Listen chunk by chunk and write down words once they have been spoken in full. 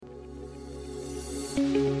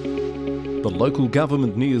The Local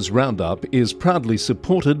Government News Roundup is proudly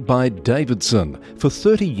supported by Davidson. For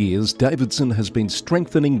 30 years, Davidson has been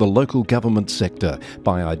strengthening the local government sector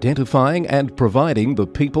by identifying and providing the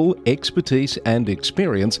people, expertise and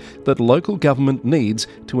experience that local government needs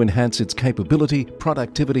to enhance its capability,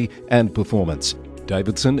 productivity and performance.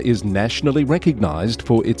 Davidson is nationally recognised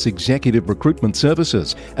for its executive recruitment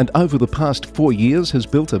services and over the past 4 years has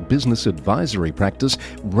built a business advisory practice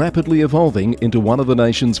rapidly evolving into one of the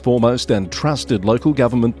nation's foremost and trusted local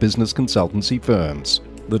government business consultancy firms.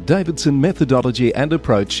 The Davidson methodology and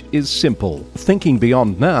approach is simple, thinking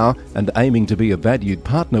beyond now and aiming to be a valued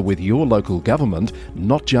partner with your local government,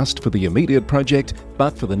 not just for the immediate project,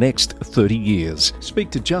 but for the next 30 years.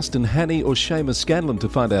 Speak to Justin Hannay or Seamus Scanlon to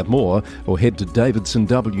find out more, or head to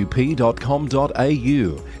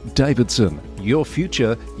davidsonwp.com.au. Davidson, your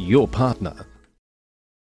future, your partner.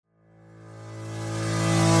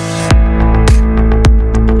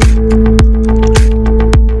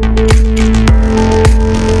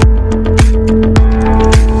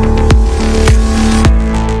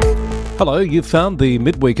 Hello, you've found the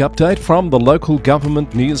midweek update from the Local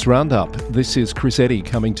Government News Roundup. This is Chris Eddy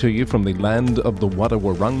coming to you from the land of the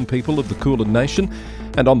Wadawurrung people of the Kulin Nation.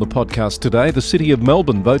 And on the podcast today, the City of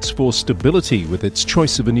Melbourne votes for stability with its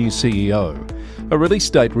choice of a new CEO. A release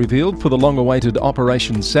date revealed for the long-awaited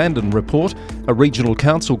Operation Sandon report. A regional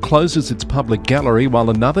council closes its public gallery while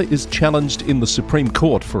another is challenged in the Supreme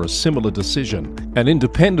Court for a similar decision. An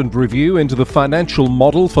independent review into the financial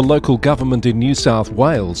model for local government in New South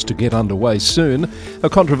Wales to get underway soon. A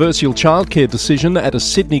controversial childcare decision at a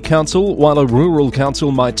Sydney council while a rural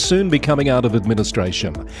council might soon be coming out of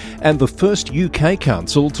administration. And the first UK council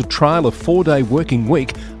to trial a 4-day working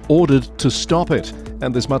week ordered to stop it.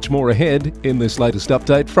 And there's much more ahead in this latest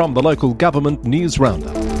update from the Local Government News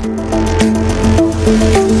Roundup.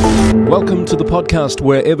 Welcome to the podcast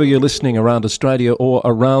wherever you're listening around Australia or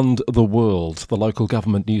around the world. The Local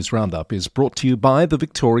Government News Roundup is brought to you by the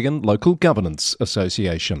Victorian Local Governance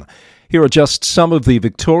Association. Here are just some of the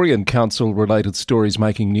Victorian Council-related stories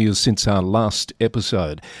making news since our last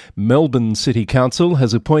episode. Melbourne City Council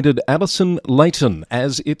has appointed Alison Layton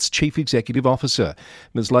as its Chief Executive Officer.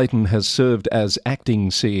 Ms Layton has served as acting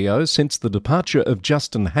CEO since the departure of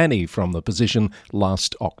Justin Hannay from the position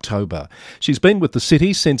last October. She's been with the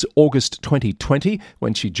city since August 2020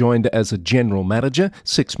 when she joined as a General Manager.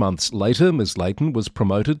 6 months later, Ms Layton was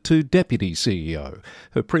promoted to Deputy CEO.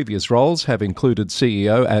 Her previous roles have included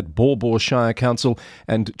CEO at Baw Shire Council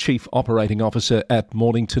and Chief Operating Officer at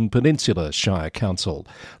Mornington Peninsula Shire Council.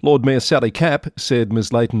 Lord Mayor Sally Capp said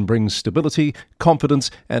Ms Layton brings stability, confidence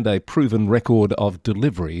and a proven record of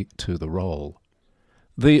delivery to the role.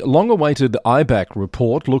 The long-awaited IBAC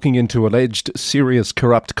report looking into alleged serious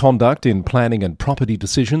corrupt conduct in planning and property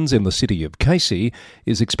decisions in the city of Casey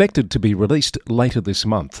is expected to be released later this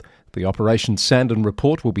month. The Operation Sandon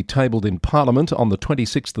report will be tabled in Parliament on the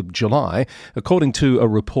 26th of July, according to a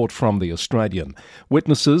report from The Australian.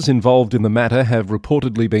 Witnesses involved in the matter have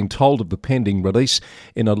reportedly been told of the pending release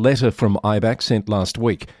in a letter from IBAC sent last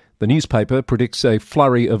week. The newspaper predicts a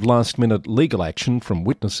flurry of last-minute legal action from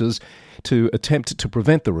witnesses to attempt to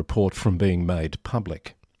prevent the report from being made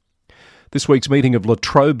public. This week's meeting of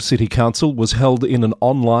Latrobe City Council was held in an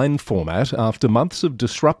online format after months of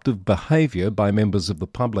disruptive behaviour by members of the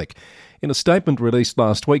public. In a statement released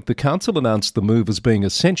last week, the council announced the move as being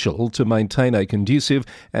essential to maintain a conducive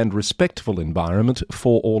and respectful environment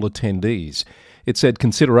for all attendees. It said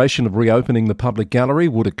consideration of reopening the public gallery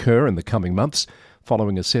would occur in the coming months,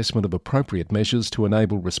 following assessment of appropriate measures to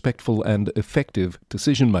enable respectful and effective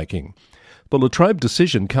decision-making. The Latrobe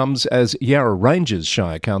decision comes as Yarra Ranges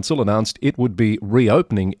Shire Council announced it would be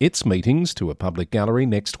reopening its meetings to a public gallery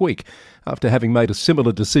next week, after having made a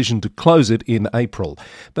similar decision to close it in April.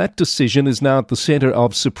 That decision is now at the centre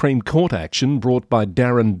of Supreme Court action brought by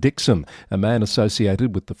Darren Dixon, a man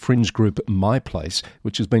associated with the fringe group My Place,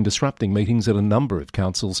 which has been disrupting meetings at a number of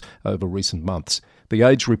councils over recent months. The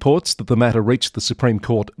Age reports that the matter reached the Supreme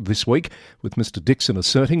Court this week, with Mr Dixon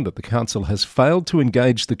asserting that the council has failed to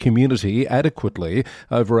engage the community adequately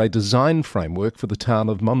over a design framework for the town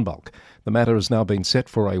of Monbulk. The matter has now been set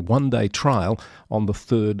for a one-day trial on the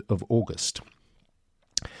 3rd of August.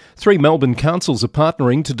 3 Melbourne councils are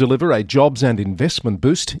partnering to deliver a jobs and investment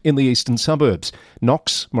boost in the eastern suburbs.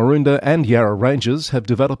 Knox, Maroondah and Yarra Ranges have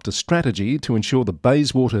developed a strategy to ensure the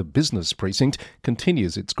Bayswater Business Precinct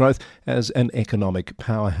continues its growth as an economic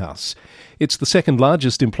powerhouse. It's the second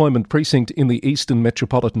largest employment precinct in the eastern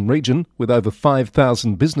metropolitan region, with over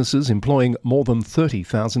 5,000 businesses employing more than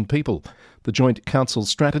 30,000 people. The joint council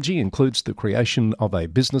strategy includes the creation of a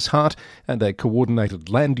business heart and a coordinated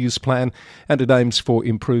land use plan, and it aims for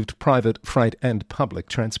improved private, freight and public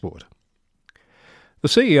transport. The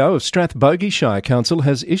CEO of Strathbogie Shire Council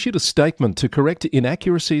has issued a statement to correct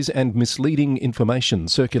inaccuracies and misleading information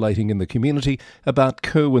circulating in the community about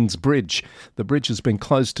Kerwins Bridge. The bridge has been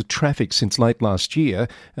closed to traffic since late last year,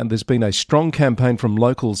 and there's been a strong campaign from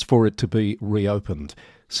locals for it to be reopened.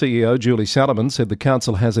 CEO Julie Salomon said the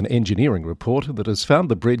council has an engineering report that has found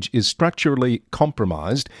the bridge is structurally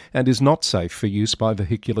compromised and is not safe for use by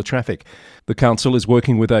vehicular traffic. The council is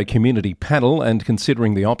working with a community panel and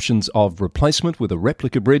considering the options of replacement with a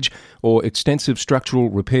replica bridge or extensive structural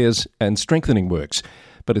repairs and strengthening works.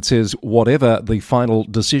 But it says whatever the final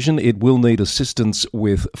decision, it will need assistance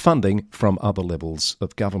with funding from other levels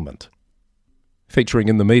of government. Featuring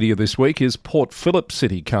in the media this week is Port Phillip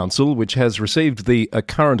City Council, which has received the A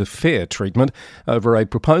Current Affair treatment over a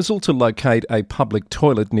proposal to locate a public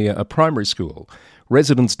toilet near a primary school.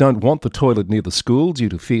 Residents don't want the toilet near the school due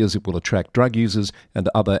to fears it will attract drug users and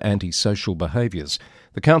other antisocial behaviours.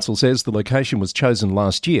 The council says the location was chosen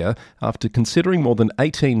last year after considering more than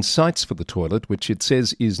 18 sites for the toilet, which it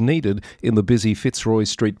says is needed in the busy Fitzroy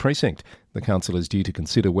Street precinct. The council is due to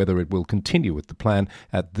consider whether it will continue with the plan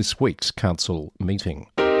at this week's council meeting.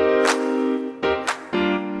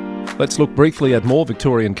 Let's look briefly at more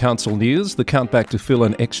Victorian Council news. The countback to fill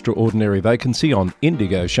an extraordinary vacancy on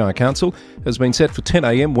Indigo Shire Council has been set for 10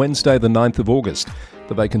 a.m. Wednesday the 9th of August.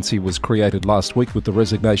 The vacancy was created last week with the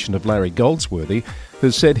resignation of Larry Goldsworthy, who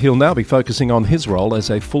said he'll now be focusing on his role as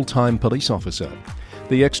a full-time police officer.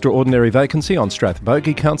 The extraordinary vacancy on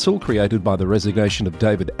Strathbogie Council, created by the resignation of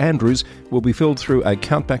David Andrews, will be filled through a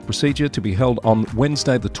countback procedure to be held on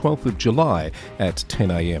Wednesday the 12th of July at 10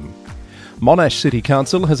 a.m. Monash City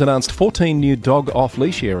Council has announced 14 new dog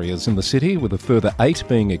off-leash areas in the city, with a further 8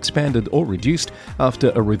 being expanded or reduced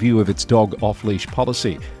after a review of its dog off-leash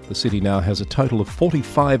policy. The city now has a total of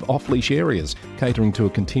 45 off-leash areas, catering to a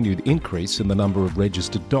continued increase in the number of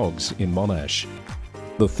registered dogs in Monash.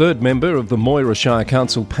 The third member of the Moira Shire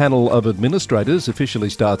Council panel of administrators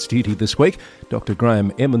officially starts duty this week. Dr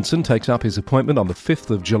Graham Emmonson takes up his appointment on the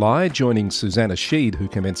 5th of July, joining Susanna Sheed, who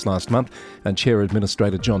commenced last month, and Chair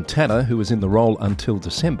Administrator John Tanner, who was in the role until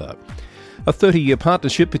December. A 30-year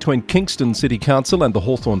partnership between Kingston City Council and the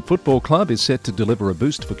Hawthorn Football Club is set to deliver a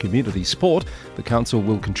boost for community sport. The council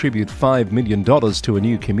will contribute $5 million to a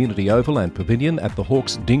new community oval and pavilion at the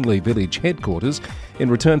Hawkes Dingley Village headquarters in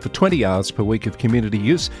return for 20 hours per week of community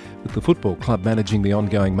use, with the football club managing the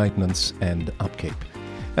ongoing maintenance and upkeep.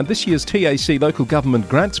 And this year's TAC Local Government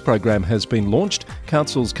Grants program has been launched.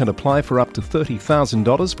 Councils can apply for up to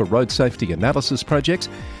 $30,000 for road safety analysis projects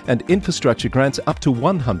and infrastructure grants up to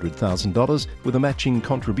 $100,000 with a matching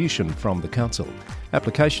contribution from the council.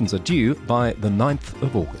 Applications are due by the 9th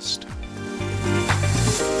of August.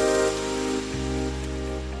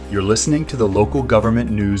 You're listening to the Local Government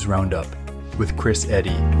News Roundup with Chris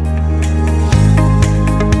Eddy.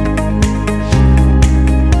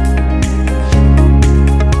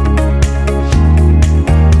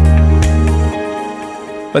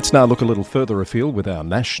 Let's now look a little further afield with our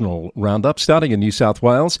national roundup, starting in New South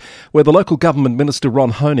Wales, where the local government minister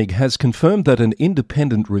Ron Honig has confirmed that an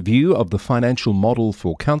independent review of the financial model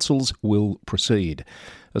for councils will proceed.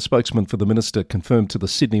 A spokesman for the minister confirmed to the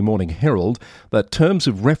Sydney Morning Herald that terms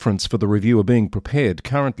of reference for the review are being prepared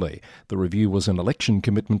currently. The review was an election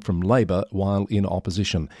commitment from Labor while in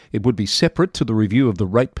opposition. It would be separate to the review of the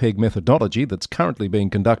rate peg methodology that's currently being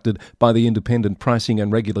conducted by the Independent Pricing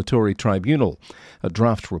and Regulatory Tribunal. A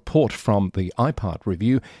draft report from the IPART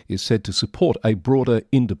review is said to support a broader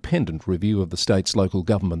independent review of the state's local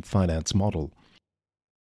government finance model.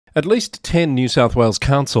 At least 10 New South Wales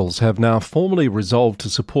councils have now formally resolved to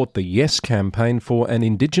support the Yes campaign for an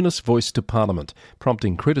Indigenous voice to Parliament,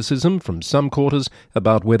 prompting criticism from some quarters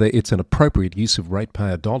about whether it's an appropriate use of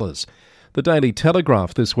ratepayer dollars. The Daily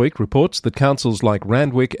Telegraph this week reports that councils like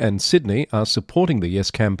Randwick and Sydney are supporting the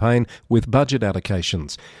Yes campaign with budget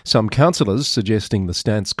allocations, some councillors suggesting the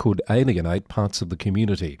stance could alienate parts of the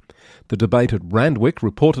community. The debate at Randwick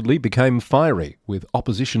reportedly became fiery, with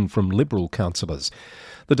opposition from Liberal councillors.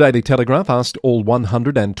 The Daily Telegraph asked all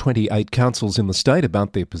 128 councils in the state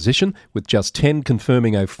about their position, with just 10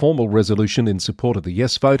 confirming a formal resolution in support of the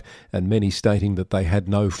Yes vote and many stating that they had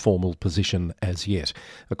no formal position as yet.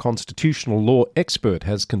 A constitutional law expert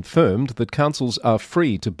has confirmed that councils are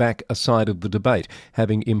free to back a side of the debate,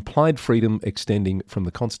 having implied freedom extending from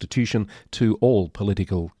the Constitution to all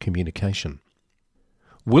political communication.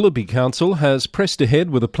 Willoughby Council has pressed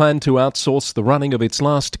ahead with a plan to outsource the running of its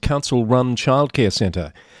last council-run childcare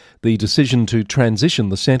centre. The decision to transition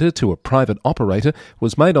the centre to a private operator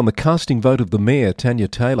was made on the casting vote of the Mayor, Tanya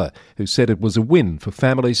Taylor, who said it was a win for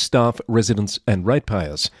families, staff, residents and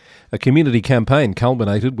ratepayers. A community campaign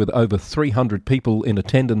culminated with over 300 people in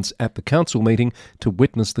attendance at the council meeting to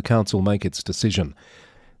witness the council make its decision.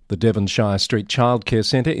 The Devonshire Street Childcare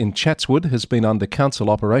Centre in Chatswood has been under council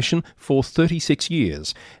operation for 36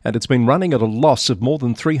 years, and it's been running at a loss of more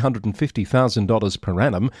than $350,000 per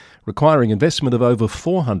annum, requiring investment of over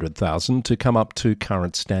 $400,000 to come up to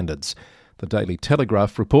current standards. The Daily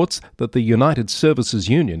Telegraph reports that the United Services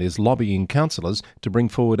Union is lobbying councillors to bring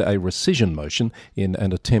forward a rescission motion in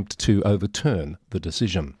an attempt to overturn the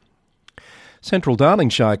decision. Central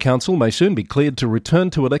Darlingshire Council may soon be cleared to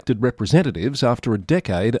return to elected representatives after a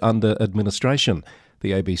decade under administration.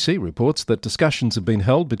 The ABC reports that discussions have been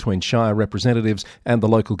held between Shire representatives and the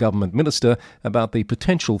local government minister about the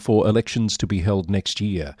potential for elections to be held next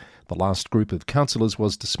year. The last group of councillors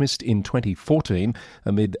was dismissed in 2014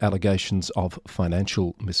 amid allegations of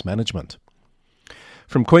financial mismanagement.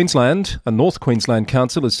 From Queensland, a North Queensland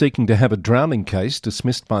council is seeking to have a drowning case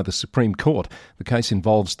dismissed by the Supreme Court. The case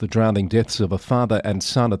involves the drowning deaths of a father and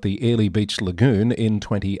son at the Airlie Beach Lagoon in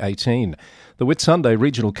 2018. The Whitsunday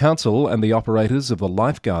Regional Council and the operators of the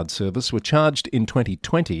lifeguard service were charged in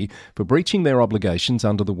 2020 for breaching their obligations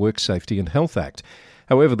under the Work Safety and Health Act.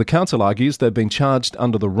 However, the council argues they've been charged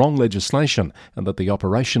under the wrong legislation and that the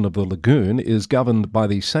operation of the lagoon is governed by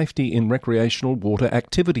the Safety in Recreational Water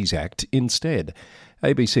Activities Act instead.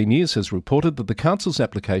 ABC News has reported that the council's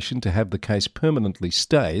application to have the case permanently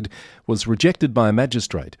stayed was rejected by a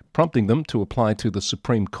magistrate, prompting them to apply to the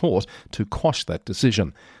Supreme Court to quash that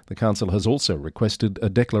decision. The council has also requested a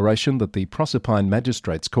declaration that the Proserpine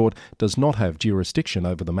Magistrates Court does not have jurisdiction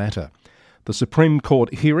over the matter. The Supreme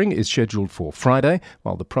Court hearing is scheduled for Friday,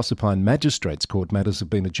 while the Proserpine Magistrates Court matters have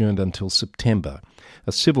been adjourned until September.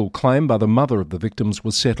 A civil claim by the mother of the victims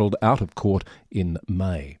was settled out of court in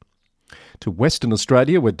May. To Western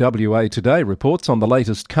Australia, where WA Today reports on the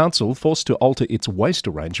latest council forced to alter its waste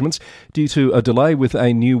arrangements due to a delay with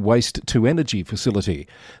a new waste-to-energy facility.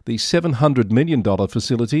 The $700 million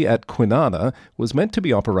facility at Kwinana was meant to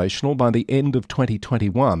be operational by the end of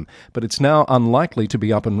 2021, but it's now unlikely to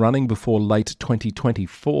be up and running before late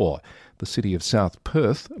 2024. The City of South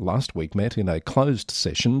Perth last week met in a closed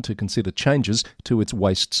session to consider changes to its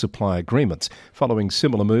waste supply agreements, following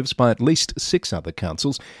similar moves by at least 6 other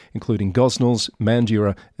councils, including Gosnells,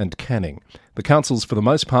 Mandurah and Canning. The councils, for the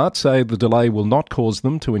most part, say the delay will not cause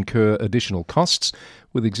them to incur additional costs,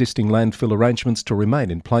 with existing landfill arrangements to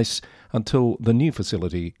remain in place until the new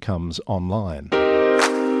facility comes online.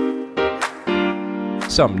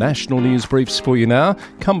 Some national news briefs for you now.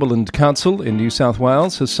 Cumberland Council in New South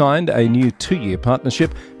Wales has signed a new 2-year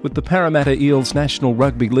partnership with the Parramatta Eels National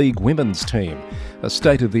Rugby League women's team. A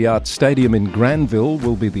state-of-the-art stadium in Granville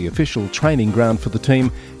will be the official training ground for the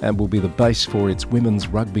team and will be the base for its women's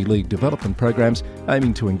rugby league development programs,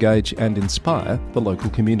 aiming to engage and inspire the local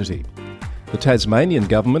community. The Tasmanian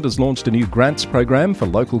government has launched a new grants program for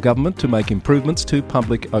local government to make improvements to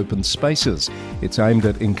public open spaces. It's aimed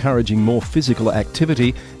at encouraging more physical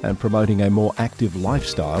activity and promoting a more active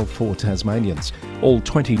lifestyle for Tasmanians. All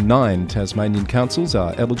 29 Tasmanian councils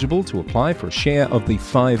are eligible to apply for a share of the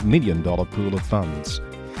 $5 million pool of funds.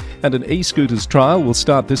 And an e-scooters trial will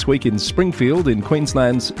start this week in Springfield in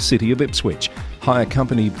Queensland's city of Ipswich. Hire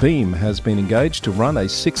company Beam has been engaged to run a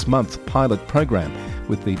 6-month pilot program,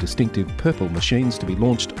 with the distinctive purple machines to be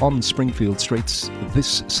launched on Springfield streets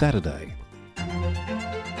this Saturday.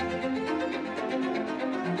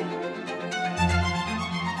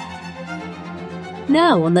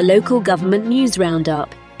 Now on the Local Government News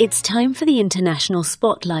Roundup, it's time for the International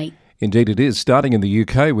Spotlight. Indeed it is, starting in the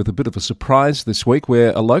UK with a bit of a surprise this week,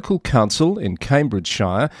 where a local council in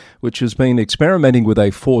Cambridgeshire, which has been experimenting with a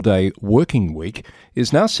 4-day working week,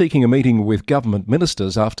 is now seeking a meeting with government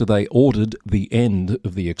ministers after they ordered the end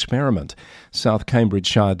of the experiment. South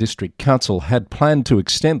Cambridgeshire District Council had planned to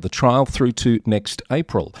extend the trial through to next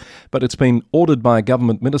April, but it's been ordered by a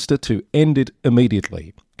government minister to end it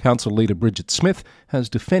immediately. Council leader Bridget Smith has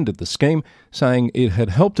defended the scheme, saying it had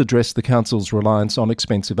helped address the council's reliance on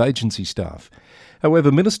expensive agency staff.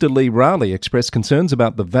 However, Minister Lee Rowley expressed concerns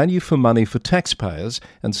about the value for money for taxpayers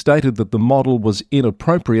and stated that the model was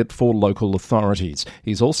inappropriate for local authorities.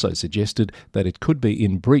 He's also suggested that it could be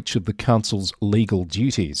in breach of the council's legal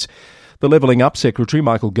duties. The Levelling Up Secretary,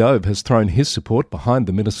 Michael Gove, has thrown his support behind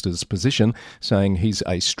the minister's position, saying he's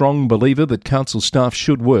a strong believer that council staff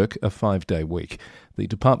should work a 5-day week. The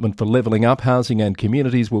Department for Levelling Up, Housing and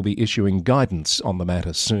Communities will be issuing guidance on the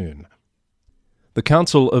matter soon. The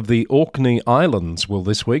Council of the Orkney Islands will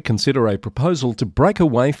this week consider a proposal to break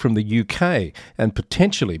away from the UK and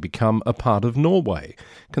potentially become a part of Norway.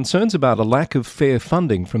 Concerns about a lack of fair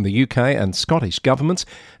funding from the UK and Scottish governments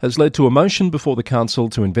has led to a motion before the Council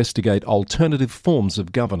to investigate alternative forms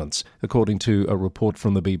of governance, according to a report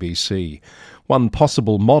from the BBC. One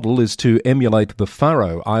possible model is to emulate the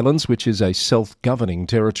Faroe Islands, which is a self-governing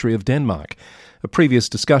territory of Denmark. A previous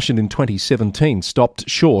discussion in 2017 stopped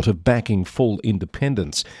short of backing full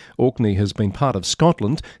independence. Orkney has been part of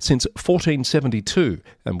Scotland since 1472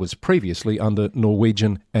 and was previously under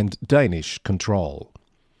Norwegian and Danish control.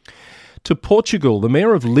 To Portugal, the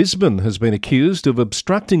Mayor of Lisbon has been accused of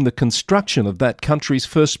obstructing the construction of that country's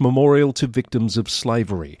first memorial to victims of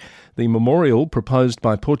slavery. The memorial, proposed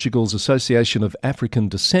by Portugal's Association of African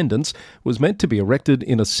Descendants, was meant to be erected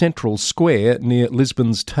in a central square near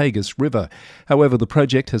Lisbon's Tagus River. However, the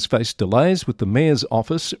project has faced delays, with the Mayor's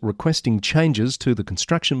office requesting changes to the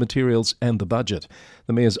construction materials and the budget.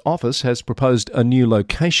 The Mayor's office has proposed a new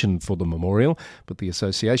location for the memorial, but the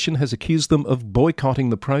association has accused them of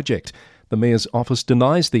boycotting the project. The Mayor's office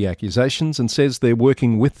denies the accusations and says they're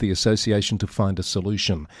working with the association to find a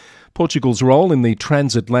solution. Portugal's role in the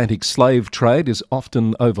transatlantic slave trade is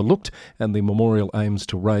often overlooked, and the memorial aims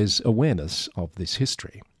to raise awareness of this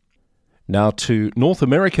history. Now to North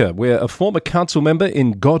America, where a former council member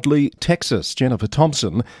in Godley, Texas, Jennifer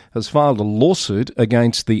Thompson, has filed a lawsuit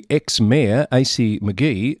against the ex-mayor, A.C.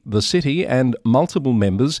 McGee, the city, and multiple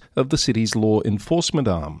members of the city's law enforcement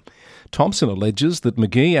arm. Thompson alleges that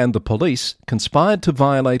McGee and the police conspired to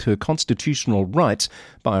violate her constitutional rights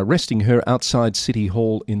by arresting her outside City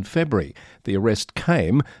Hall in February. The arrest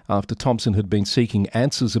came after Thompson had been seeking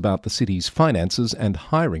answers about the city's finances and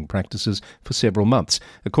hiring practices for several months.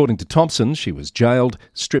 According to Thompson, she was jailed,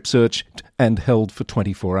 strip-searched and held for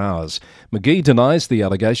 24 hours. McGee denies the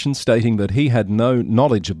allegation, stating that he had no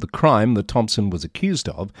knowledge of the crime that Thompson was accused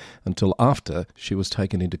of until after she was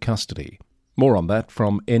taken into custody. More on that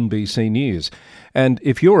from NBC News. And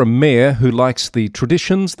if you're a mayor who likes the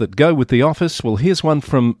traditions that go with the office, well, here's one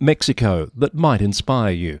from Mexico that might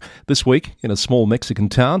inspire you. This week, in a small Mexican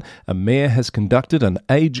town, a mayor has conducted an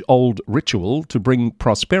age-old ritual to bring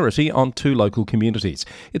prosperity onto local communities.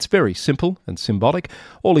 It's very simple and symbolic.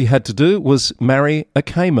 All he had to do was marry a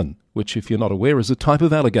caiman, which, if you're not aware, is a type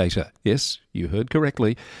of alligator. Yes, you heard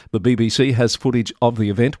correctly. The BBC has footage of the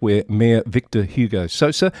event where Mayor Victor Hugo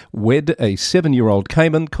Sosa wed a 7-year-old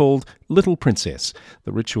caiman called Little Princess.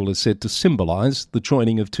 The ritual is said to symbolise the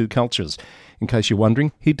joining of two cultures. In case you're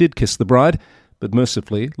wondering, he did kiss the bride, but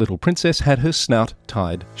mercifully, Little Princess had her snout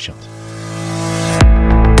tied shut.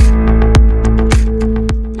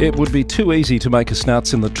 It would be too easy to make a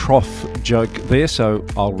snouts in the trough joke there, so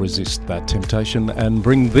I'll resist that temptation and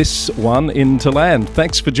bring this one into land.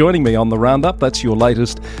 Thanks for joining me on The Roundup. That's your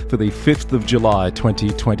latest for the 5th of July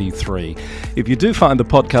 2023. If you do find the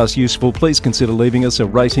podcast useful, please consider leaving us a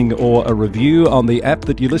rating or a review on the app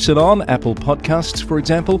that you listen on, Apple Podcasts, for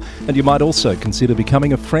example, and you might also consider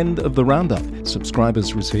becoming a friend of The Roundup.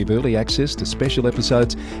 Subscribers receive early access to special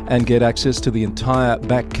episodes and get access to the entire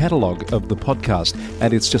back catalogue of the podcast,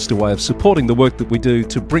 and it's just a way of supporting the work that we do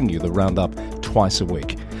to bring you the Roundup twice a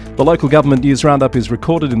week. The Local Government News Roundup is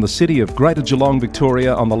recorded in the city of Greater Geelong,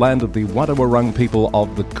 Victoria, on the land of the Wadawurrung people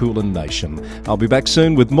of the Kulin Nation. I'll be back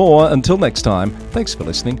soon with more. Until next time, thanks for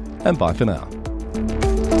listening and bye for now.